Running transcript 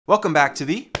Welcome back to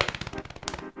the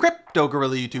Crypto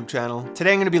Gorilla YouTube channel.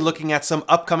 Today I'm going to be looking at some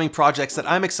upcoming projects that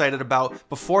I'm excited about.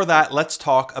 Before that, let's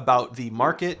talk about the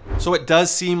market. So it does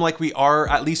seem like we are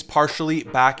at least partially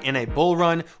back in a bull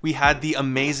run. We had the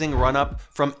amazing run up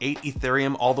from 8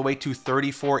 Ethereum all the way to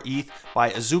 34 ETH by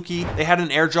Azuki. They had an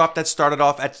airdrop that started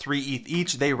off at 3 ETH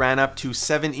each. They ran up to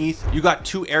 7 ETH. You got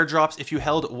 2 airdrops if you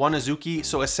held 1 Azuki.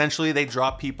 So essentially they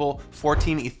dropped people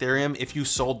 14 Ethereum if you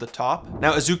sold the top.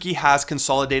 Now Azuki has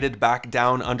consolidated back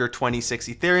down under 26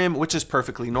 Ethereum, which is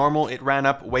perfectly normal. It ran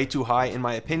up way too high in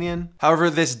my opinion.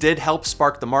 However, this did help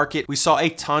spark the market. We saw a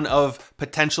ton of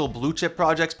potential blue chip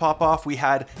projects pop off. We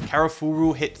had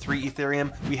Karafuru hit 3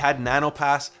 Ethereum. We had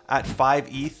NanoPass at 5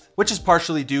 ETH, which is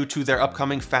partially due to their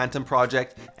upcoming Phantom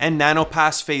project, and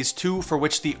NanoPass Phase 2, for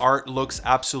which the art looks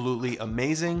absolutely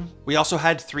amazing. We also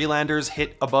had Threelanders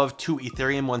hit above 2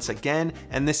 Ethereum once again,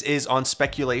 and this is on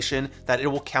speculation that it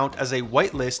will count as a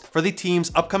whitelist for the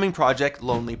team's upcoming project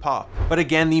Lonely Pop. But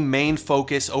again, the main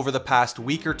focus over the past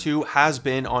week or two has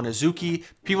been on Azuki.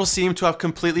 People seem to have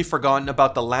completely forgotten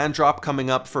about the land drop coming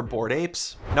up for Bored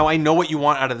Apes. Now I know what you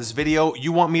want out of this video.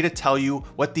 You want me to tell you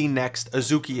what the next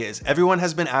Azuki is. Everyone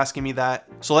has been asking me that.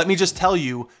 So let me just tell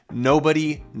you,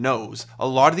 nobody knows. A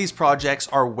lot of these projects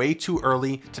are way too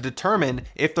early to determine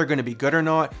if they're going to be good or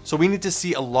not. So we need to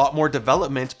see a lot more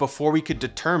development before we could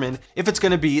determine if it's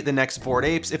going to be the next Bored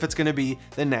Apes, if it's going to be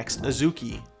the next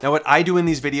Azuki. Now what I do in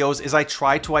these videos is I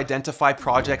try to identify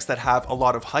projects that have a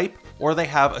lot of hype, or they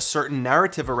have a certain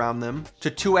narrative around them,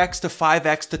 to 2x to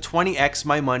 5x to 20x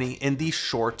my money in the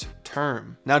short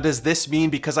term. Now, does this mean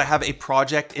because I have a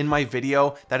project in my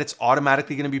video that it's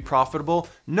automatically going to be profitable?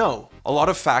 No, a lot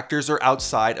of factors are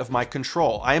outside of my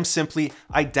control. I am simply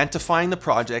identifying the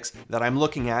projects that I'm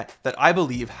looking at that I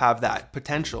believe have that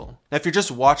potential. Now, if you're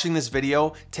just watching this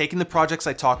video, taking the projects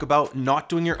I talk about, not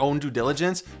doing your own due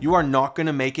diligence, you are not going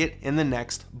to make it in the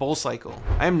next bull cycle.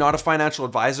 I am not a financial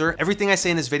advisor. Everything I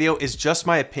say in this video is just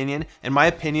my opinion, and my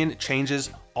opinion changes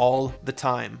all the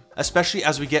time, especially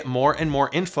as we get more and more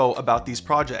info about these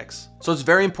projects. So it's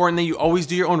very important that you always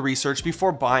do your own research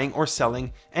before buying or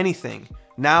selling anything.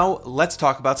 Now let's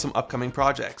talk about some upcoming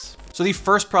projects. So the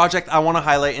first project I want to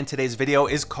highlight in today's video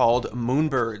is called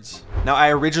Moonbirds. Now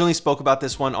I originally spoke about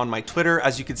this one on my Twitter.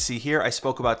 As you can see here, I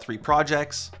spoke about 3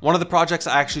 projects. One of the projects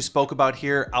I actually spoke about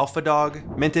here, Alpha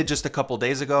Dog, minted just a couple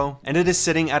days ago, and it is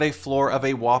sitting at a floor of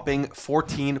a whopping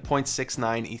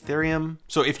 14.69 Ethereum.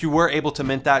 So if you were able to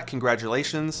mint that,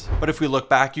 congratulations. But if we look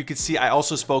back, you can see I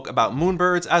also spoke about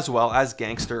Moonbirds as well as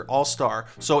Gangster All-Star.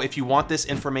 So if you want this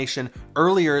information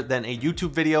earlier than a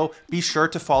YouTube video, be sure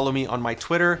to follow me on my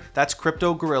Twitter. That's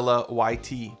Crypto Gorilla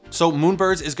YT. So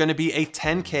Moonbirds is going to be a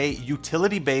 10K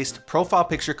utility-based profile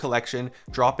picture collection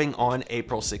dropping on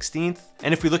April 16th.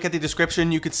 And if we look at the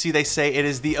description, you could see they say it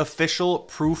is the official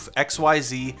Proof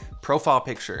XYZ profile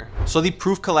picture. So the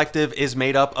Proof Collective is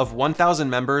made up of 1,000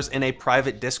 members in a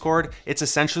private Discord. It's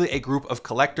essentially a group of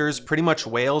collectors, pretty much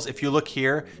whales. If you look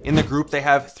here in the group, they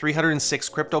have 306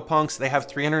 CryptoPunks, they have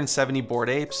 370 Bored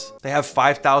Apes, they have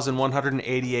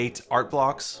 5,188 art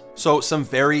blocks. So some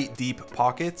very deep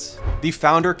pockets. The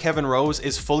founder, Kevin Rose,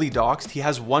 is fully doxed. He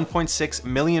has 1.6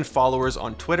 million followers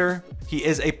on Twitter. He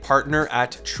is a partner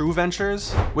at True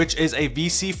Ventures, which is a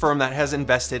VC firm that has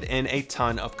invested in a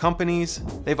ton of companies.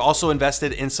 They've also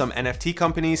invested in some NFT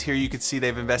companies. Here you can see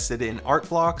they've invested in art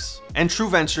blocks. And True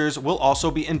Ventures will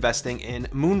also be investing in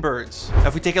Moonbirds. Now,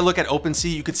 if we take a look at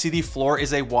OpenSea, you can see the floor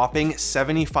is a whopping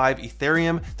 75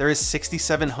 Ethereum. There is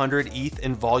 6,700 ETH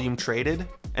in volume traded.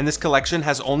 And this collection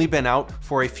has only been out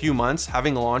for a few months,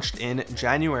 having launched in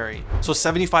January. So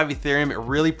 75 Ethereum, it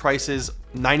really prices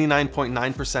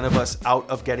 99.9% of us out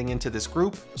of getting into this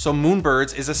group. So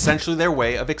Moonbirds is essentially their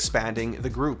way of expanding the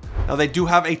group. Now they do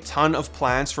have a ton of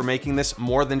plans for making this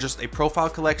more than just a profile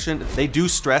collection. They do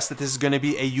stress that this is going to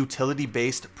be a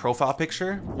utility-based profile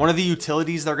picture. One of the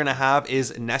utilities they're going to have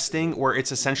is nesting, where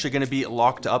it's essentially going to be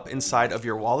locked up inside of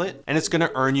your wallet, and it's going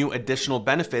to earn you additional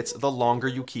benefits the longer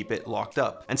you keep it locked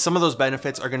up. And some of those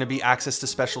benefits are going to be access to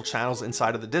special channels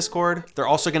inside of the Discord. They're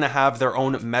also going to have their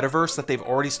own metaverse that they've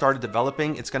already started developing.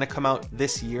 It's going to come out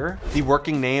this year. The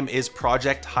working name is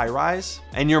Project High Rise,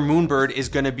 and your Moonbird is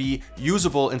going to be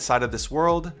usable inside of this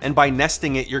world. And by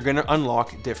nesting it, you're going to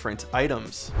unlock different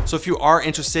items. So if you are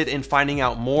interested in finding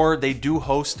out more, they do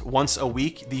host once a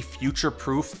week the Future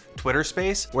Proof Twitter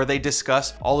space, where they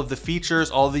discuss all of the features,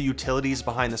 all the utilities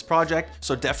behind this project.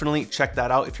 So definitely check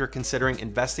that out if you're considering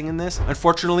investing in this.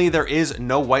 Unfortunately, there is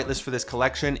no whitelist for this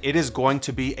collection. It is going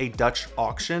to be a Dutch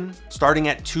auction starting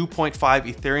at 2.5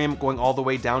 Ethereum, going all all the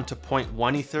way down to 0.1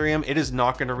 Ethereum. It is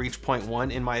not going to reach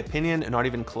 0.1 in my opinion, not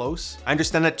even close. I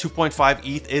understand that 2.5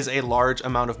 ETH is a large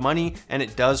amount of money and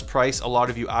it does price a lot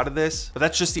of you out of this, but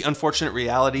that's just the unfortunate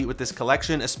reality with this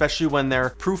collection, especially when their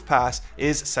proof pass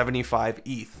is 75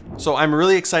 ETH. So I'm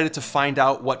really excited to find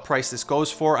out what price this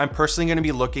goes for. I'm personally going to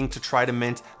be looking to try to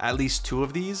mint at least 2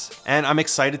 of these, and I'm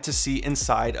excited to see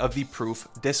inside of the proof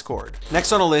Discord.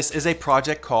 Next on the list is a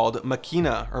project called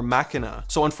Machina or Machina.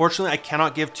 So unfortunately, I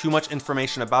cannot give too much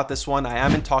information about this one. I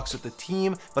am in talks with the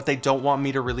team, but they don't want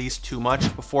me to release too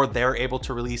much before they're able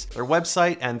to release their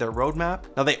website and their roadmap.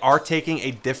 Now they are taking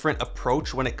a different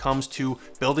approach when it comes to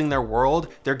building their world.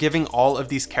 They're giving all of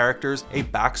these characters a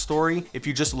backstory. If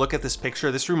you just look at this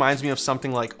picture, this reminds me of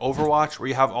something like Overwatch, where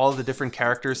you have all of the different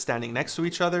characters standing next to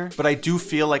each other. But I do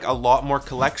feel like a lot more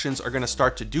collections are going to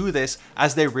start to do this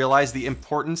as they realize the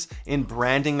importance in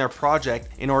branding their project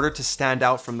in order to stand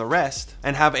out from the rest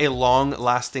and have a long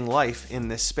lasting life in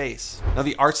this space. Now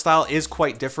the art style is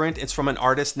quite different. It's from an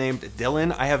artist named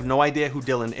Dylan. I have no idea who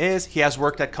Dylan is. He has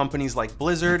worked at companies like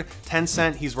Blizzard,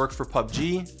 Tencent, he's worked for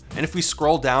PUBG. And if we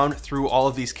scroll down through all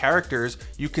of these characters,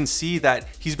 you can see that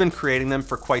he's been creating them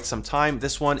for quite some time.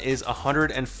 This one is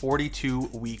 142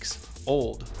 weeks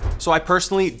old. So I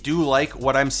personally do like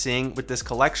what I'm seeing with this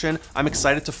collection. I'm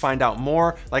excited to find out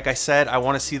more. Like I said, I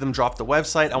want to see them drop the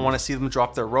website. I want to see them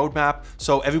drop their roadmap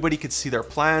so everybody could see their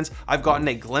plans. I've gotten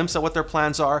a glimpse at what their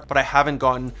plans are, but I haven't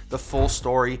gotten the full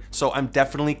story. So I'm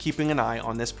definitely keeping an eye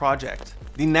on this project.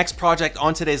 The next project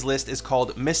on today's list is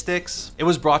called Mystics. It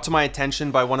was brought to my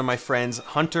attention by one of my friends,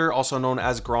 Hunter, also known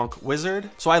as Gronk Wizard.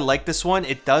 So I like this one.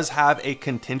 It does have a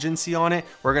contingency on it.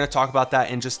 We're going to talk about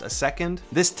that in just a second.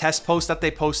 This test post that they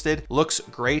posted looks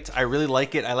great. I really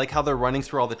like it. I like how they're running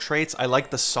through all the traits. I like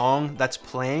the song that's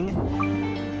playing.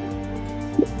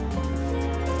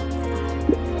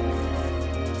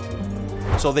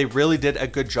 So they really did a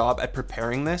good job at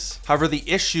preparing this. However, the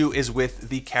issue is with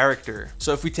the character.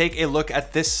 So if we take a look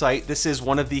at this site, this is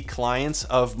one of the clients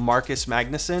of Marcus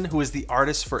Magnuson, who is the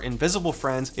artist for Invisible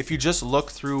Friends. If you just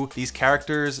look through these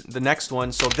characters, the next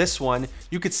one, so this one,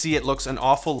 you could see it looks an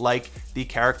awful like the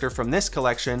character from this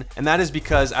collection. And that is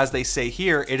because, as they say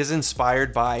here, it is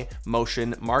inspired by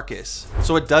Motion Marcus.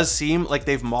 So it does seem like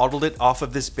they've modeled it off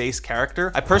of this base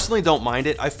character. I personally don't mind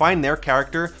it. I find their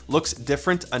character looks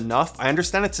different enough. I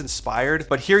understand it's inspired,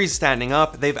 but here he's standing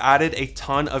up. They've added a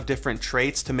ton of different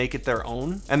traits to make it their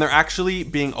own, and they're actually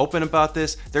being open about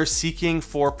this. They're seeking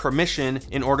for permission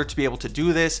in order to be able to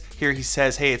do this. Here he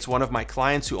says, hey, it's one of my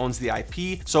clients who owns the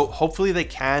IP. So hopefully they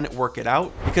can work it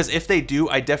out, because if they do,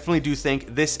 I definitely do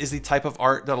think this is the type of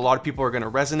art that a lot of people are going to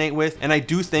resonate with, and I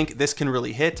do think this can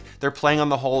really hit. They're playing on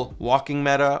the whole walking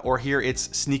meta, or here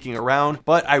it's sneaking around,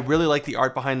 but I really like the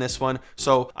art behind this one.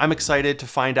 So I'm excited to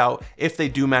find out if they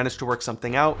do manage to work something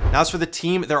out. Now, as for the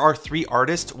team, there are 3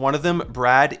 artists. One of them,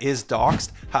 Brad, is doxed.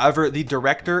 However, the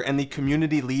director and the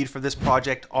community lead for this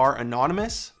project are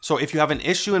anonymous. So if you have an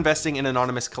issue investing in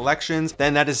anonymous collections,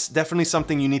 then that is definitely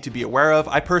something you need to be aware of.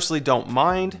 I personally don't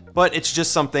mind, but it's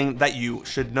just something that you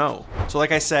should know. So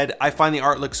like I said, I find the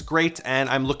art looks great, and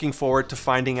I'm looking forward to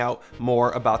finding out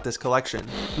more about this collection.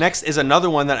 Next is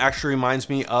another one that actually reminds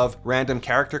me of Random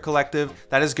Character Collective.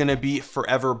 That is going to be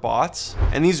Foreverbots.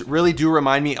 And these really do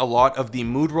remind me a lot of the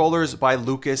Mood Rollers by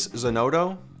Lucas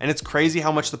Zanotto. And it's crazy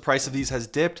how much the price of these has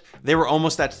dipped. They were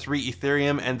almost at 3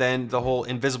 Ethereum, and then the whole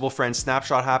Invisible Friend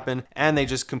snapshot happened, and they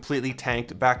just completely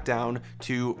tanked back down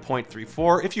to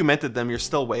 0.34. If you minted them, you're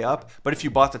still way up. But if you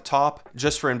bought the top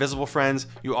just for Invisible Friends,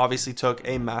 you obviously took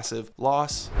a massive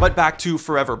loss. But back to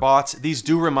Foreverbots, these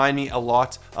do remind me a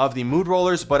lot of the Mood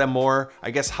Rollers, but a more,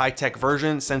 I guess, high-tech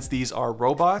version, since these are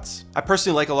robots. I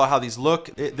personally like a lot how these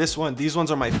look. These ones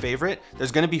are my favorite.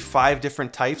 There's going to be 5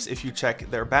 different types if you check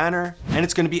their banner, and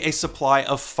it's going to be a supply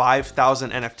of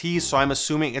 5,000 NFTs. So I'm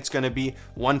assuming it's going to be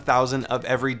 1,000 of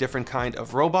every different kind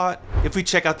of robot. If we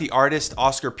check out the artist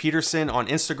Oscar Peterson on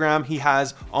Instagram, he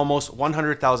has almost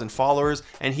 100,000 followers,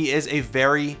 and he is a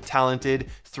very talented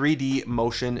 3D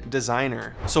motion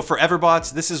designer. So for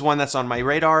Foreverbots, this is one that's on my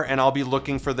radar, and I'll be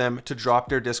looking for them to drop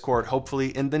their Discord hopefully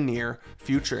in the near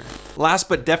future. Last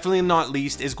but definitely not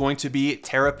least is going to be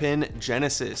Terrapin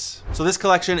Genesis. So this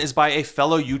collection is by a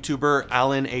fellow YouTuber,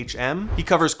 Alan HM. He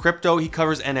covers crypto, he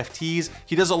covers NFTs,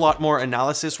 he does a lot more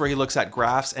analysis where he looks at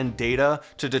graphs and data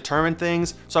to determine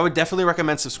things. So I would definitely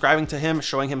recommend subscribing to him,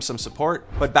 showing him some support.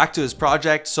 But back to his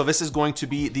project. So this is going to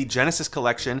be the Genesis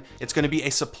collection. It's going to be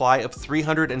a supply of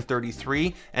 300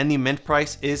 133, and the mint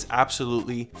price is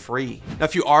absolutely free. Now,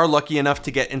 if you are lucky enough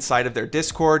to get inside of their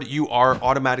Discord, you are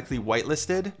automatically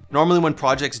whitelisted. Normally when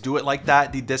projects do it like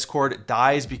that, the Discord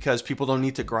dies because people don't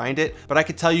need to grind it, but I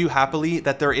could tell you happily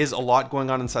that there is a lot going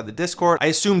on inside the Discord. I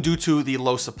assume due to the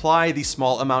low supply, the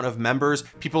small amount of members,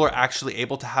 people are actually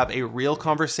able to have a real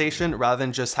conversation rather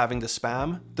than just having the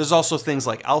spam. There's also things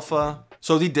like alpha,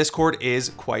 so the Discord is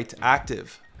quite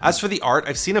active. As for the art,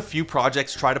 I've seen a few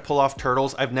projects try to pull off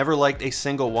turtles. I've never liked a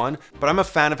single one, but I'm a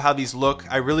fan of how these look.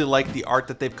 I really like the art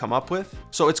that they've come up with.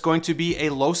 So it's going to be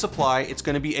a low supply. It's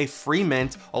going to be a free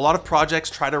mint. A lot of projects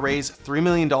try to raise $3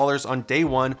 million on day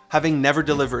one, having never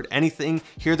delivered anything.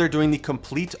 Here they're doing the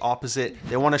complete opposite.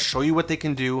 They want to show you what they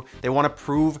can do. They want to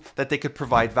prove that they could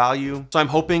provide value. So I'm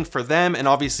hoping for them, and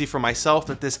obviously for myself,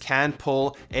 that this can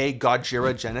pull a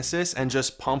Terrapin Genesis and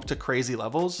just pump to crazy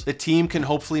levels. The team can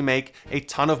hopefully make a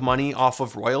ton of money off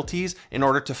of royalties in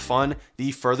order to fund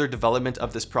the further development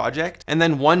of this project. And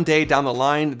then one day down the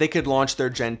line, they could launch their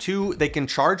Gen 2, they can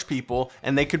charge people,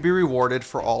 and they could be rewarded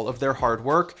for all of their hard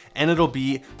work, and it'll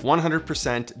be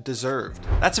 100% deserved.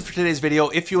 That's it for today's video.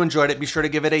 If you enjoyed it, be sure to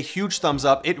give it a huge thumbs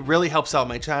up. It really helps out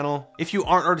my channel. If you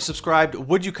aren't already subscribed,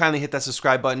 would you kindly hit that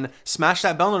subscribe button, smash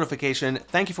that bell notification.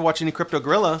 Thank you for watching the Crypto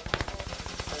Gorilla.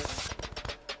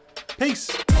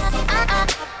 Peace.